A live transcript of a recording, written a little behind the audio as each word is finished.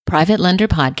Private Lender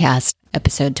Podcast,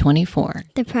 Episode 24.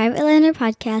 The Private Lender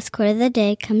Podcast quote of the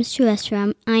day comes to us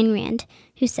from Ayn Rand,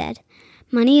 who said,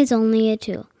 "Money is only a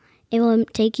tool. It will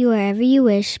take you wherever you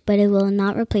wish, but it will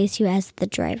not replace you as the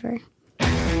driver."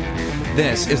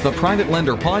 This is the Private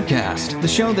Lender Podcast, the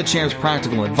show that shares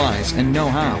practical advice and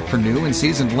know-how for new and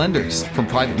seasoned lenders, from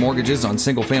private mortgages on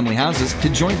single-family houses to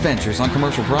joint ventures on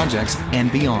commercial projects and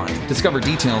beyond. Discover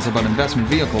details about investment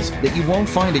vehicles that you won't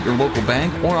find at your local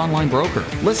bank or online broker.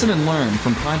 Listen and learn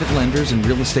from private lenders and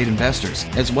real estate investors,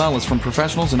 as well as from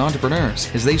professionals and entrepreneurs,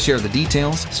 as they share the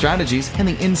details, strategies, and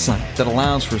the insight that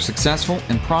allows for successful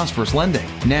and prosperous lending.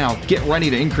 Now, get ready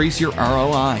to increase your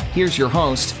ROI. Here's your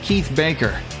host, Keith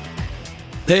Baker.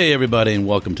 Hey, everybody, and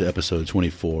welcome to episode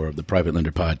 24 of the Private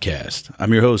Lender Podcast.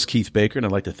 I'm your host, Keith Baker, and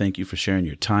I'd like to thank you for sharing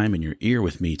your time and your ear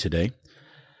with me today.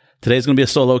 Today's going to be a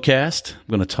solo cast. I'm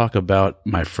going to talk about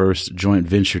my first joint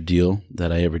venture deal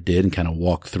that I ever did and kind of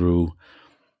walk through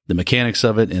the mechanics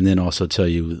of it, and then also tell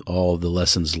you all the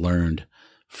lessons learned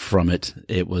from it.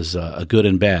 It was a good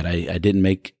and bad. I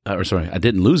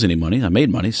didn't lose any money. I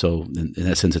made money, so in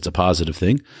that sense, it's a positive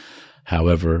thing.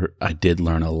 However, I did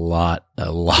learn a lot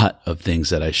of things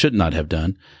that I should not have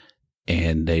done,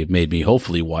 and they've made me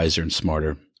hopefully wiser and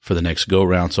smarter for the next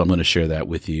go-round, so I'm going to share that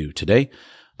with you today.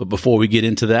 But before we get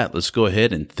into that, let's go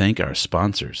ahead and thank our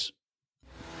sponsors.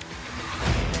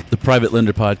 The Private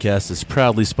Lender Podcast is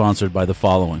proudly sponsored by the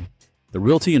following. The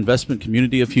Realty Investment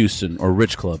Community of Houston, or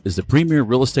Rich Club, is the premier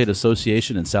real estate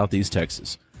association in Southeast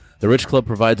Texas. The Rich Club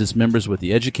provides its members with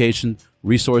the education,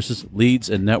 resources,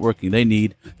 leads, and networking they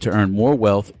need to earn more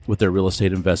wealth with their real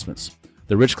estate investments.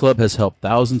 The Rich Club has helped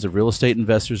thousands of real estate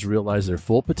investors realize their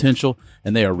full potential,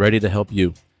 and they are ready to help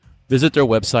you. Visit their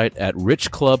website at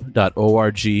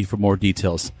richclub.org for more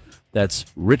details. That's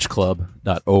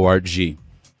richclub.org.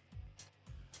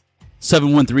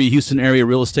 713 Houston Area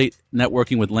Real Estate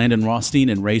Networking with Landon Rothstein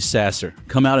and Ray Sasser.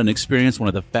 Come out and experience one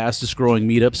of the fastest growing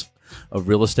meetups of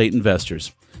real estate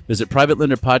investors. Visit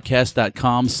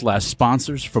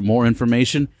privatelenderpodcast.com/sponsors for more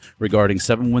information regarding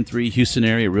 713 Houston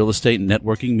Area Real Estate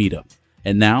Networking Meetup.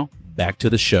 And now, back to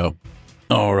the show.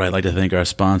 All right, I'd like to thank our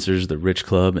sponsors, the Rich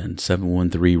Club and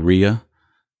 713 RIA,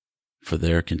 for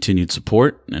their continued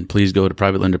support. And please go to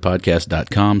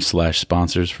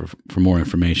privatelenderpodcast.com/sponsors for more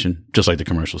information, just like the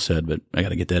commercial said, but I got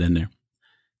to get that in there.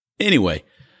 Anyway,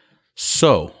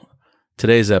 so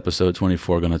today's episode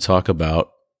 24, going to talk about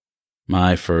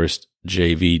my first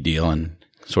JV deal and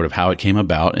sort of how it came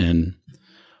about and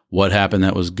what happened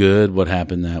that was good, what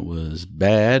happened that was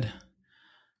bad,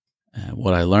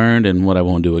 what I learned and what I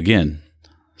won't do again.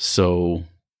 So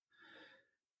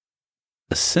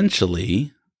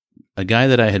essentially, a guy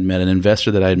that I had met, an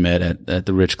investor that I had met at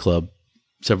the Rich Club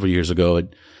several years ago,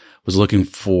 was looking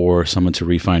for someone to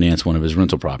refinance one of his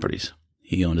rental properties.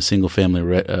 He owned a single-family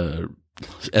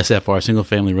SFR,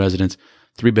 single-family residence,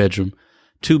 3-bedroom,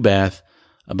 2-bath,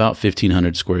 about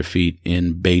 1,500 square feet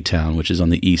in Baytown, which is on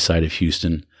the east side of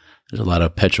Houston. There's a lot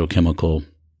of petrochemical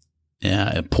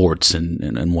ports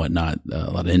and whatnot, a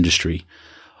lot of industry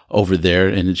over there,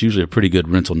 and it's usually a pretty good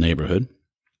rental neighborhood.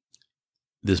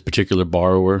 This particular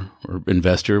borrower or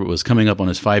investor was coming up on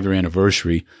his 5-year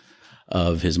anniversary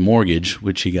of his mortgage,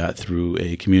 which he got through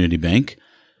a community bank,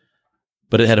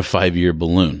 but it had a 5-year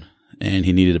balloon, and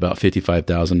he needed about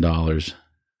 $55,000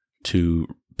 to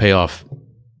pay off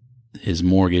his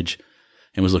mortgage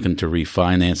and was looking to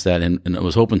refinance that and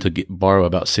was hoping to borrow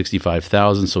about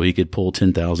 $65,000 so he could pull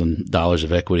 $10,000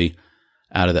 of equity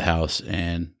out of the house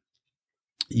and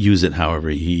use it however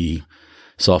he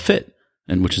saw fit.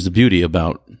 And which is the beauty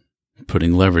about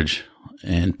putting leverage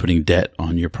and putting debt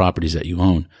on your properties that you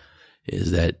own,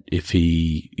 is that if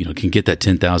he can get that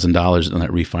 $10,000 on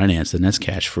that refinance, then that's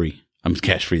cash free.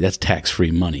 That's tax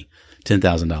free money,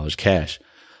 $10,000 cash.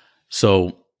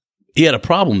 So he had a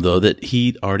problem, though, that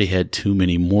he'd already had too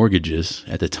many mortgages.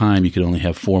 At the time, you could only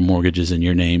have 4 mortgages in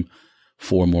your name,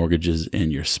 4 mortgages in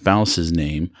your spouse's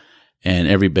name. And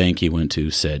every bank he went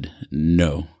to said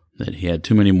no, that he had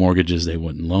too many mortgages. They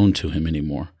wouldn't loan to him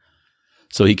anymore.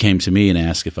 So he came to me and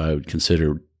asked if I would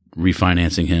consider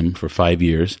refinancing him for 5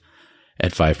 years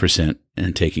at 5%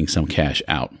 and taking some cash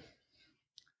out.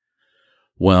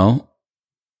 Well,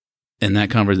 in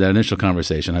that initial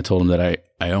conversation, I told him that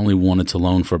I only wanted to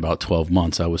loan for about 12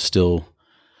 months. I was still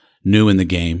new in the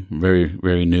game, very,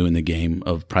 very new in the game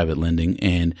of private lending,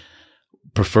 and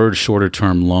preferred shorter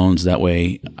term loans. That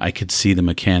way I could see the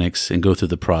mechanics and go through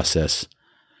the process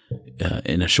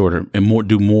in a shorter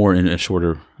amount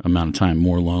of time,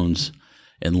 more loans,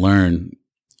 and learn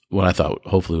what I thought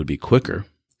hopefully would be quicker.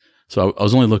 So I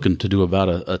was only looking to do about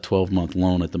a 12-month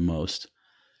loan at the most.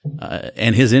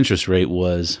 And his interest rate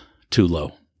was too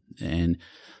low. And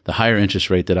the higher interest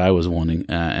rate that I was wanting,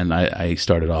 and I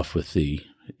started off with the,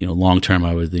 long term,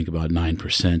 I would think about 9%,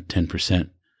 10%.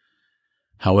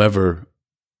 However,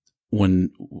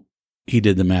 when he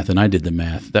did the math and I did the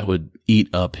math, that would eat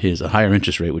up a higher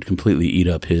interest rate would completely eat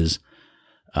up his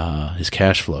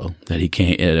cash flow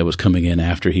that was coming in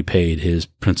after he paid his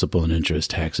principal and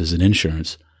interest, taxes, and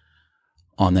insurance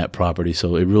on that property.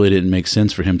 So it really didn't make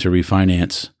sense for him to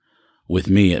refinance with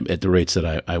me at the rates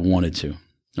that I wanted to,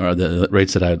 or the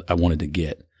rates that I wanted to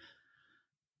get.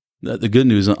 The good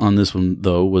news on this one,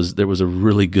 though, was there was a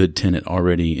really good tenant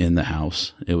already in the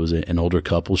house. It was an older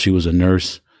couple. She was a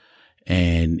nurse,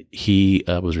 and he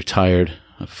was retired,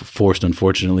 forced,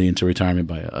 unfortunately, into retirement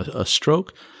by a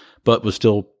stroke, but was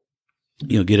still,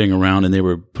 getting around, and they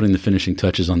were putting the finishing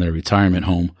touches on their retirement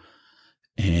home.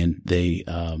 And they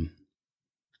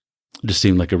just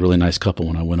seemed like a really nice couple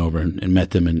when I went over and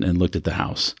met them and looked at the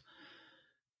house.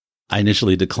 I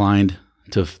initially declined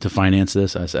to finance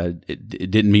this. I said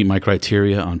it didn't meet my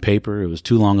criteria on paper. It was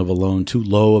too long of a loan, too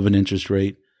low of an interest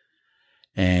rate.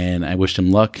 And I wished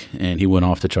him luck, and he went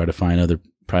off to try to find other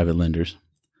private lenders.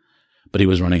 But he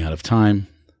was running out of time.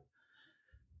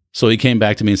 So he came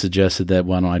back to me and suggested that,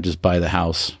 why don't I just buy the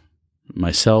house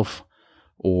myself,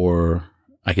 or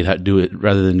I could do it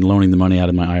rather than loaning the money out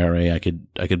of my IRA. I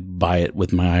could buy it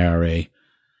with my IRA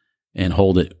and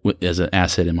hold it as an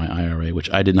asset in my IRA,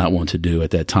 which I did not want to do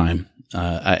at that time.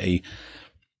 I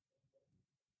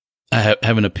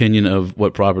have an opinion of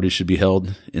what property should be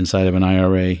held inside of an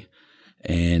IRA,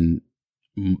 and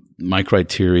my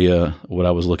criteria, what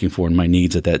I was looking for and my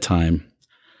needs at that time,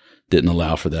 didn't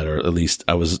allow for that, or at least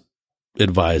I was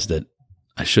advised that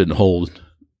I shouldn't hold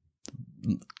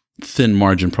thin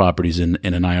margin properties in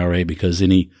an IRA, because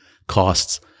any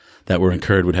costs that were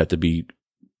incurred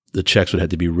the checks would have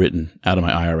to be written out of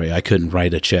my IRA. I couldn't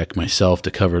write a check myself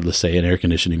to cover, let's say, an air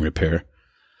conditioning repair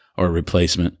or a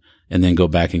replacement and then go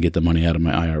back and get the money out of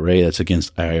my IRA. That's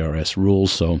against IRS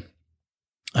rules. So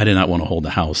I did not want to hold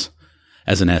the house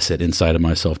as an asset inside of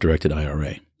my self-directed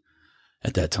IRA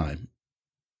at that time.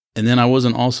 And then I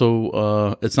wasn't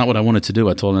also, it's not what I wanted to do.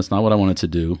 I told him it's not what I wanted to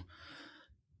do.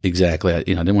 Exactly. I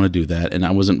didn't want to do that. And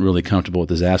I wasn't really comfortable with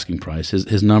his asking price.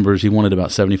 His numbers, he wanted about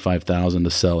 $75,000 to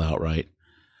sell outright.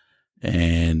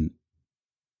 And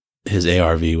his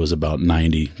ARV was about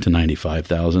 $90,000 to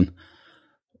 $95,000,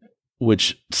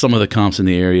 which some of the comps in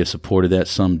the area supported that,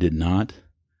 some did not.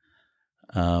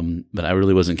 But I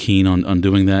really wasn't keen on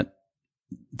doing that,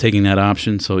 taking that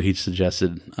option. So he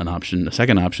suggested a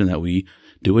second option, that we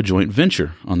do a joint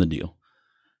venture on the deal,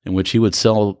 in which he would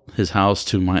sell his house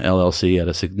to my LLC at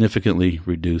a significantly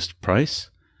reduced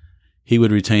price. He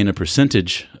would retain a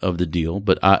percentage of the deal,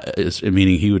 but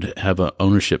meaning he would have an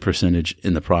ownership percentage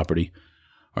in the property,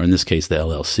 or in this case, the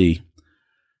LLC.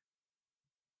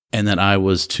 And that I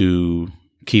was to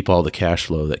keep all the cash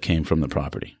flow that came from the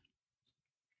property.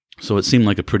 So it seemed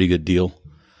like a pretty good deal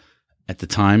at the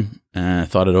time. And I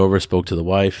thought it over, spoke to the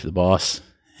wife, the boss,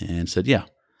 and said, yeah,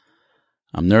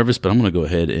 I'm nervous, but I'm going to go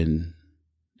ahead and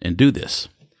do this.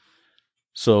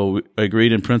 So I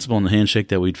agreed in principle in the handshake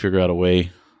that we'd figure out a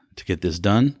way to get this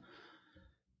done.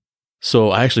 So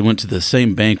I actually went to the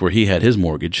same bank where he had his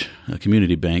mortgage, a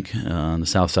community bank on the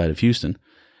south side of Houston.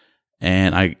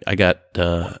 And I got,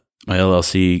 my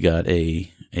LLC got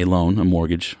a loan, a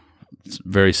mortgage. It's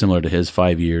very similar to his,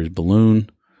 5 years balloon.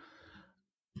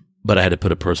 But I had to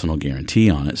put a personal guarantee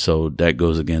on it. So that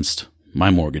goes against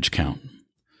my mortgage count.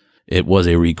 It was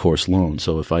a recourse loan.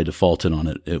 So if I defaulted on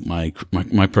it,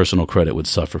 my personal credit would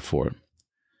suffer for it.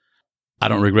 I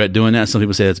don't regret doing that. Some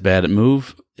people say that's bad at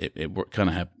move. It kind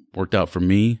of worked out for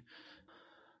me.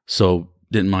 So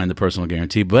didn't mind the personal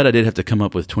guarantee, but I did have to come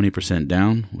up with 20%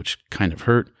 down, which kind of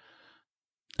hurt.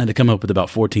 I had to come up with about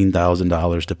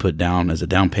 $14,000 to put down as a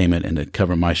down payment and to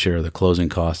cover my share of the closing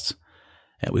costs.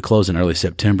 And we closed in early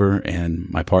September, and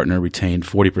my partner retained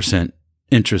 40%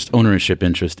 ownership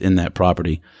interest in that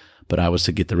property, but I was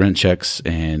to get the rent checks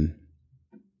and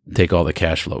take all the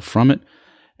cash flow from it.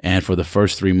 And for the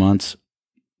first 3 months,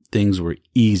 things were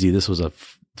easy. This was a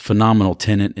phenomenal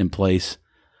tenant in place.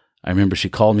 I remember she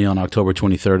called me on October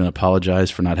 23rd and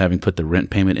apologized for not having put the rent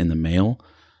payment in the mail.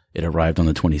 It arrived on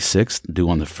the 26th, due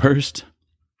on the 1st.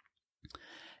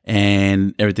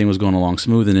 And everything was going along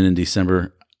smooth. And then in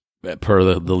December, per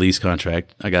the lease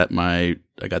contract, I got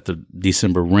the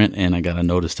December rent, and I got a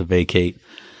notice to vacate,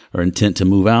 or intent to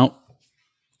move out,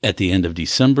 at the end of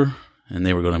December. And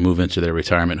they were going to move into their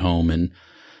retirement home in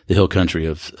the hill country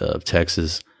of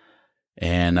Texas.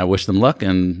 And I wished them luck,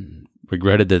 and told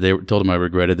them I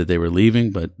regretted that they were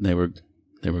leaving, but they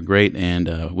were great,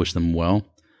 and wished them well.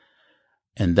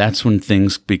 And that's when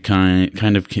things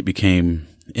became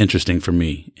interesting for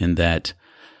me, in that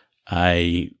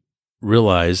I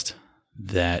realized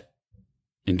that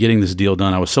in getting this deal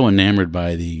done, I was so enamored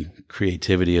by the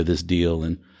creativity of this deal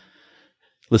and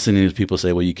listening to people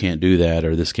say, well, you can't do that,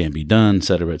 or this can't be done, et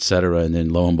cetera, et cetera. And then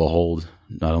lo and behold,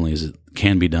 not only is it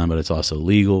can be done, but it's also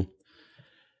legal.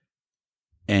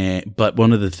 But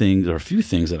one of the things, or a few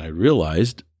things that I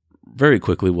realized very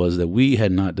quickly, was that we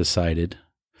had not decided.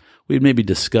 We had maybe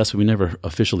discussed, but we never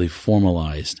officially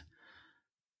formalized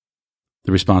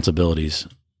the responsibilities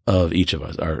of each of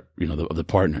us, of the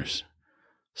partners.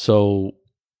 So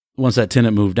once that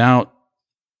tenant moved out,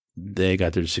 they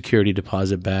got their security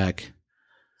deposit back,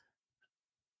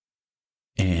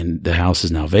 and the house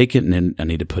is now vacant, and then I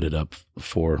need to put it up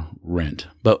for rent.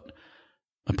 But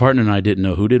my partner and I didn't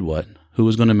know who did what, who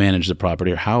was going to manage the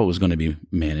property, or how it was going to be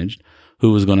managed,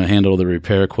 who was going to handle the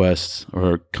repair requests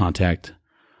or contact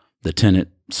the tenant,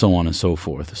 so on and so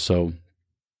forth. So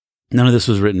none of this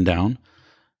was written down,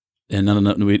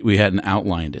 and we hadn't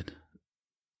outlined it.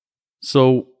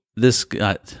 So this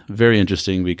got very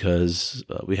interesting because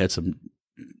we had some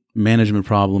management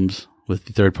problems with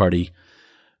the third-party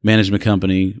management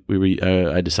company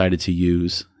I decided to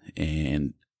use,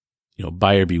 and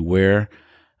buyer beware.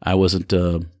 I was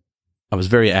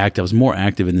very active. I was more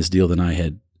active in this deal than I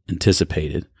had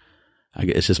anticipated.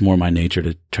 It's just more my nature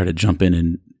to try to jump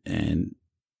in and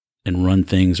run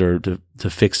things, or to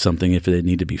fix something if they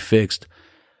need to be fixed,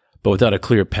 but without a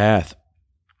clear path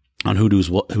on who does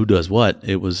what.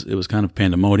 It was kind of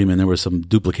pandemonium, and there were some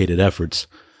duplicated efforts,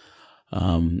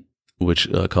 which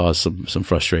caused some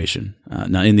frustration.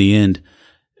 Now, in the end,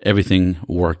 everything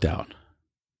worked out.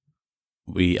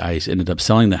 I ended up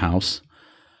selling the house.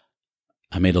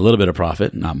 I made a little bit of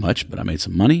profit, not much, but I made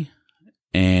some money,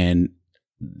 and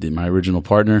my original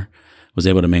partner was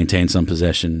able to maintain some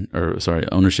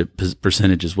ownership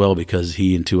percentage as well, because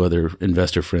he and two other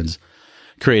investor friends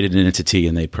created an entity,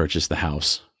 and they purchased the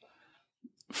house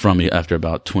from me after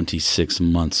about 26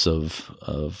 months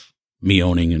of me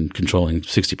owning and controlling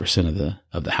 60%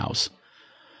 of the house.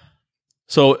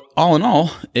 So all in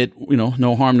all, it,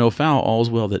 no harm, no foul, all's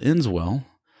well that ends well.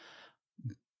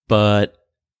 But,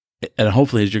 and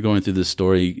hopefully as you're going through this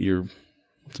story,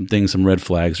 some red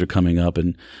flags are coming up,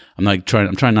 and I'm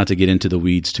trying not to get into the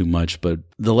weeds too much, but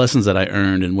the lessons that I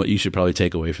earned and what you should probably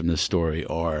take away from this story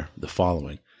are the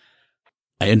following.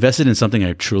 I invested in something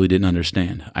I truly didn't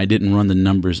understand. I didn't run the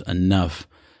numbers enough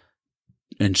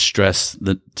and stress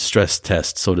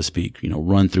test, so to speak,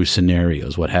 run through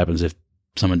scenarios. What happens if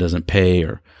someone doesn't pay,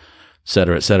 or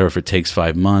et cetera, if it takes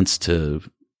 5 months to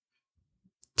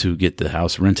get the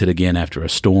house rented again after a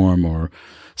storm, or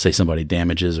say somebody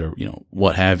damages, or,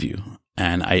 what have you.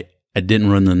 And I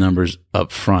didn't run the numbers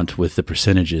up front with the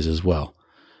percentages as well.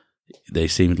 They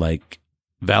seemed like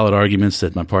valid arguments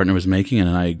that my partner was making, and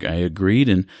I agreed.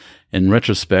 And in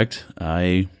retrospect,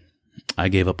 I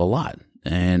gave up a lot.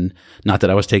 And not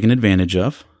that I was taken advantage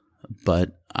of,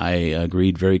 but I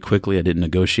agreed very quickly. I didn't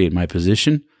negotiate my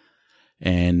position.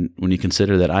 And when you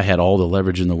consider that I had all the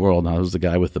leverage in the world, I was the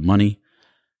guy with the money.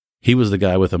 He was the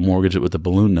guy with a mortgage with a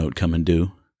balloon note coming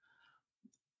due.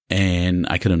 And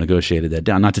I could have negotiated that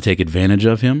down, not to take advantage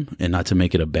of him and not to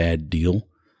make it a bad deal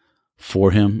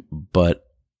for him, but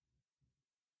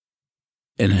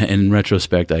in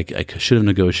retrospect, I should have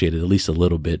negotiated at least a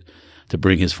little bit to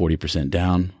bring his 40%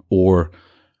 down, or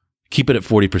keep it at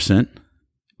 40%,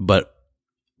 but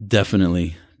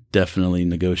definitely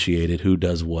negotiated who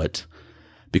does what,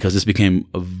 because this became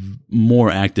a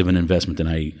more active an investment than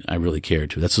I really cared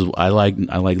to. I like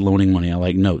loaning money. I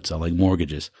like notes. I like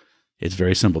mortgages. It's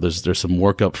very simple. There's some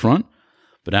work up front,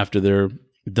 but after they're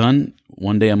done,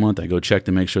 one day a month, I go check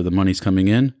to make sure the money's coming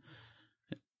in.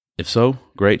 If so,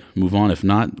 great, move on. If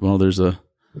not, well, there's a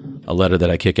letter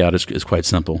that I kick out. It's quite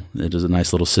simple. It is a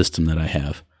nice little system that I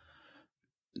have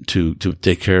to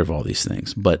take care of all these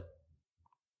things. But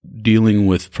dealing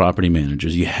with property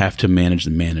managers, you have to manage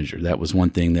the manager. That was one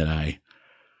thing that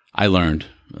I learned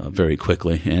very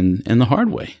quickly and the hard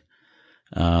way.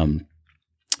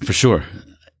 For sure,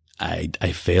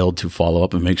 I failed to follow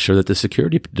up and make sure that the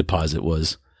security deposit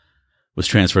was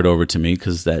transferred over to me,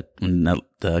 because when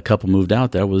the couple moved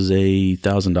out, that was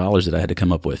 $1,000 that I had to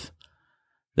come up with.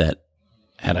 That,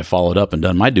 had I followed up and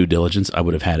done my due diligence, I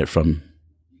would have had it from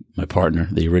my partner,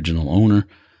 the original owner,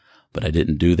 but I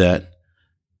didn't do that.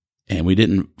 And we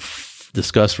didn't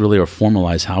discuss really or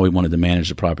formalize how we wanted to manage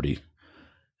the property.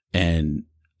 And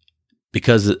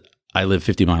because I live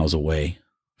 50 miles away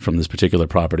from this particular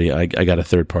property, I got a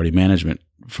third-party management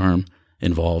firm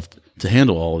involved to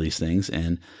handle all of these things.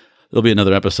 And there'll be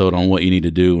another episode on what you need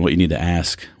to do and what you need to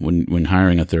ask when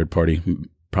hiring a third-party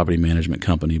property management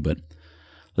company. But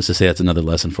let's just say that's another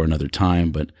lesson for another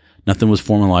time. But nothing was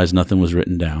formalized, nothing was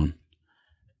written down.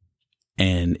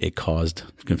 And it caused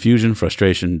confusion,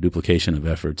 frustration, duplication of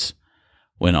efforts.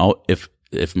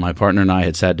 If my partner and I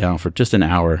had sat down for just an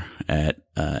hour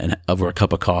over a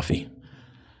cup of coffee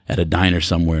at a diner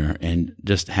somewhere and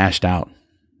just hashed out,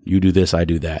 you do this, I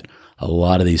do that, a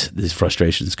lot of these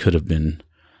frustrations could have been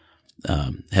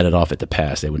headed off at the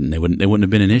pass. They wouldn't have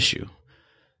been an issue.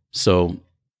 So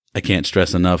I can't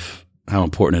stress enough how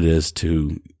important it is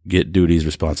to get duties,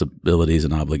 responsibilities,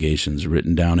 and obligations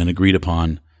written down and agreed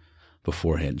upon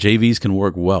beforehand. JVs can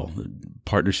work well.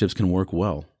 Partnerships can work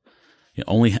well.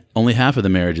 Only half of the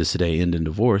marriages today end in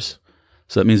divorce.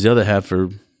 So that means the other half are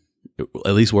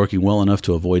at least working well enough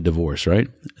to avoid divorce, right?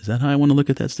 Is that how I want to look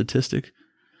at that statistic?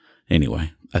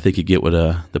 Anyway, I think you get what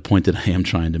the point that I am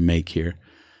trying to make here.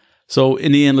 So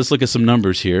in the end, let's look at some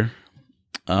numbers here.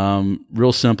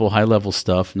 Real simple, high-level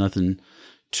stuff, nothing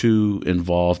too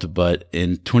involved. But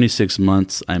in 26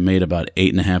 months, I made about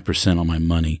 8.5% on my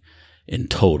money in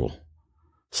total.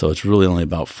 So it's really only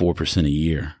about 4% a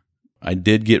year. I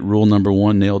did get rule number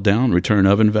 1 nailed down, return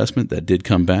of investment. That did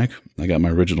come back. I got my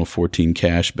original 14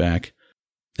 cash back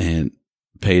and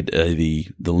paid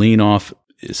the lien off,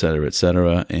 et cetera, et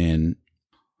cetera. And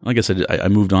like I said, I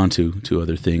moved on to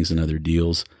other things and other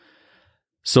deals.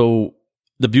 So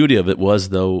the beauty of it was,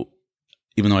 though,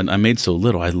 even though I made so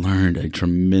little, I learned a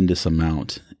tremendous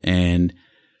amount. And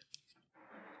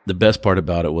the best part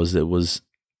about it was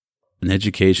an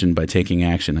education by taking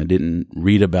action. I didn't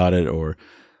read about it or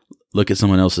look at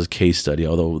someone else's case study,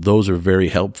 although those are very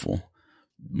helpful.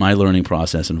 My learning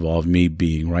process involved me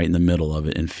being right in the middle of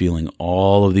it and feeling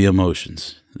all of the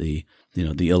emotions, the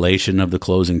elation of the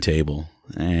closing table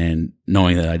and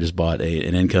knowing that I just bought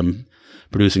an income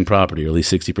producing property, or at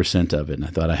least 60% of it. And I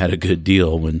thought I had a good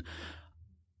deal when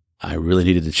I really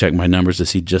needed to check my numbers to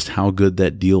see just how good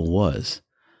that deal was.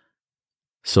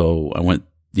 So I went,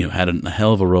 had a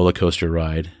hell of a roller coaster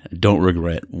ride. I don't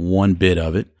regret one bit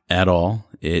of it at all.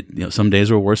 Some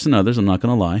days were worse than others. I'm not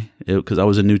going to lie, because I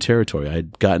was in new territory.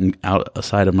 I'd gotten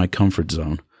outside of my comfort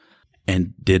zone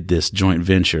and did this joint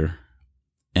venture,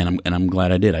 and I'm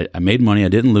glad I did. I made money. I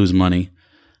didn't lose money.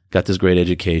 Got this great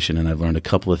education, and I've learned a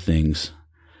couple of things.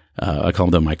 I call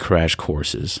them my crash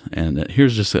courses. And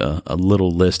here's just a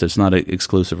little list. It's not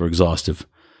exclusive or exhaustive.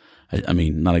 I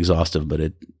mean, not exhaustive, but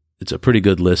it's a pretty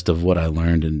good list of what I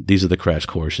learned. And these are the crash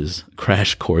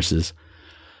courses.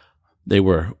 They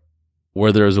were,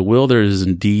 where there is a will, there is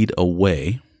indeed a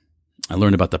way. I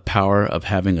learned about the power of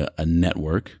having a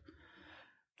network,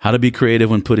 how to be creative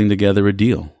when putting together a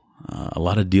deal. A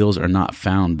lot of deals are not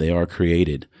found. They are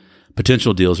created.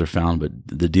 Potential deals are found, but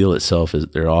the deal itself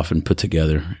they're often put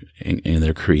together and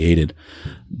they're created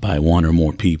by one or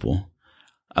more people.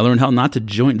 I learned how not to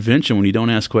joint venture when you don't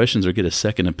ask questions or get a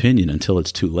second opinion until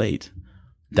it's too late.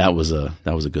 That was a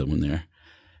good one there.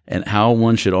 And how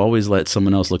one should always let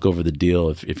someone else look over the deal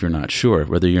if you're not sure,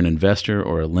 whether you're an investor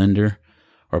or a lender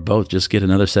or both. Just get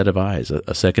another set of eyes.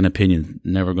 A second opinion,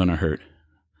 never going to hurt.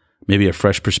 Maybe a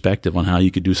fresh perspective on how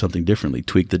you could do something differently.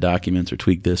 Tweak the documents or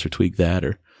tweak this or tweak that,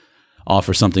 or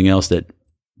offer something else that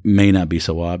may not be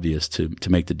so obvious to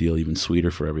make the deal even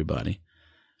sweeter for everybody.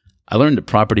 I learned that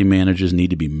property managers need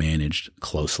to be managed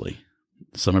closely.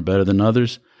 Some are better than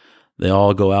others. They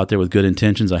all go out there with good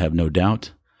intentions, I have no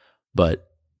doubt. But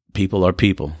people are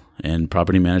people, and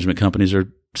property management companies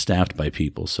are staffed by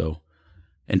people.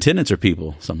 And tenants are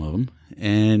people, some of them.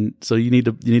 And so you need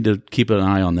to keep an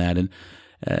eye on that. And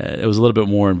it was a little bit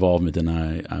more involvement than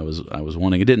I was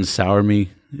wanting. It didn't sour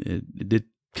me. It did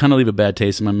kind of leave a bad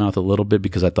taste in my mouth a little bit,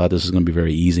 because I thought this was going to be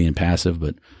very easy and passive.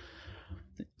 But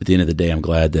at the end of the day, I'm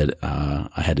glad that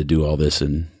I had to do all this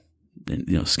and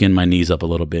skin my knees up a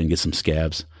little bit and get some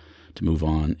scabs to move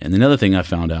on. And another thing I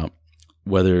found out,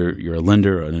 whether you're a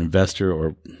lender or an investor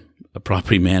or a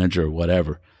property manager or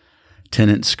whatever,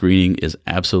 tenant screening is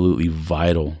absolutely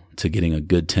vital to getting a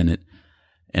good tenant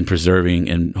and preserving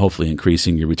and hopefully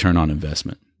increasing your return on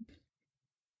investment.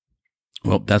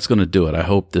 Well, that's going to do it. I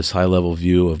hope this high-level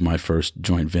view of my first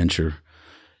joint venture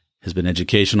has been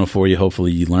educational for you.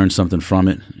 Hopefully you learned something from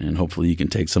it, and hopefully you can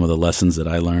take some of the lessons that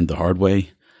I learned the hard way,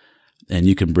 and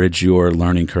you can bridge your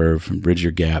learning curve and bridge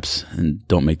your gaps and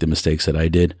don't make the mistakes that I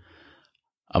did.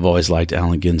 I've always liked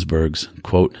Allen Ginsberg's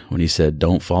quote when he said,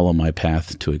 "Don't follow my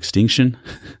path to extinction."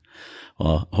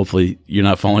 Well, hopefully you're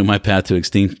not following my path to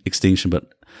extinction,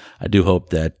 but I do hope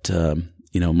that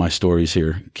my stories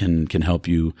here can help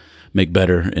you make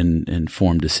better and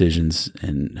informed decisions,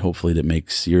 and hopefully that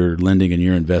makes your lending and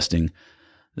your investing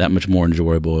that much more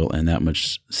enjoyable and that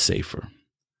much safer.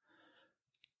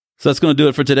 So that's going to do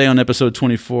it for today on episode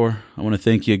 24. I want to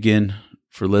thank you again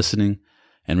for listening.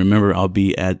 And remember, I'll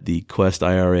be at the Quest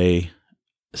IRA,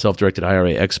 Self-Directed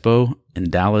IRA Expo in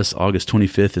Dallas, August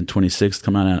 25th and 26th.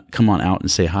 Come on out and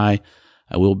say hi.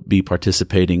 I will be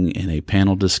participating in a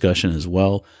panel discussion as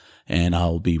well, and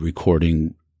I'll be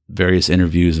recording various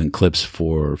interviews and clips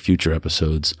for future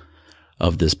episodes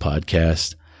of this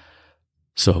podcast.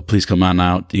 So please come on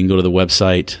out. You can go to the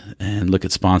website and look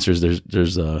at sponsors.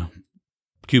 There's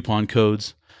coupon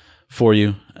codes for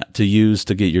you to use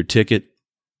to get your ticket.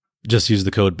 Just use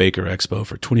the code Baker Expo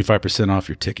for 25% off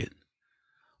your ticket.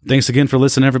 Thanks again for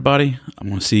listening, everybody. I'm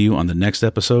going to see you on the next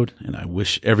episode, and I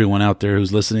wish everyone out there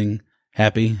who's listening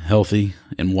happy, healthy,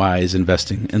 and wise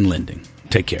investing and lending.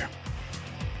 Take care.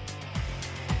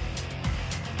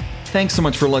 Thanks so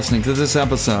much for listening to this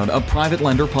episode of Private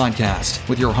Lender Podcast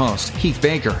with your host, Keith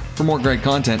Baker. For more great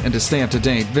content and to stay up to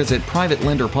date, visit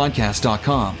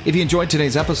privatelenderpodcast.com. If you enjoyed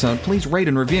today's episode, please rate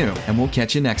and review, and we'll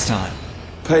catch you next time.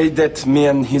 Pay that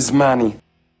man his money.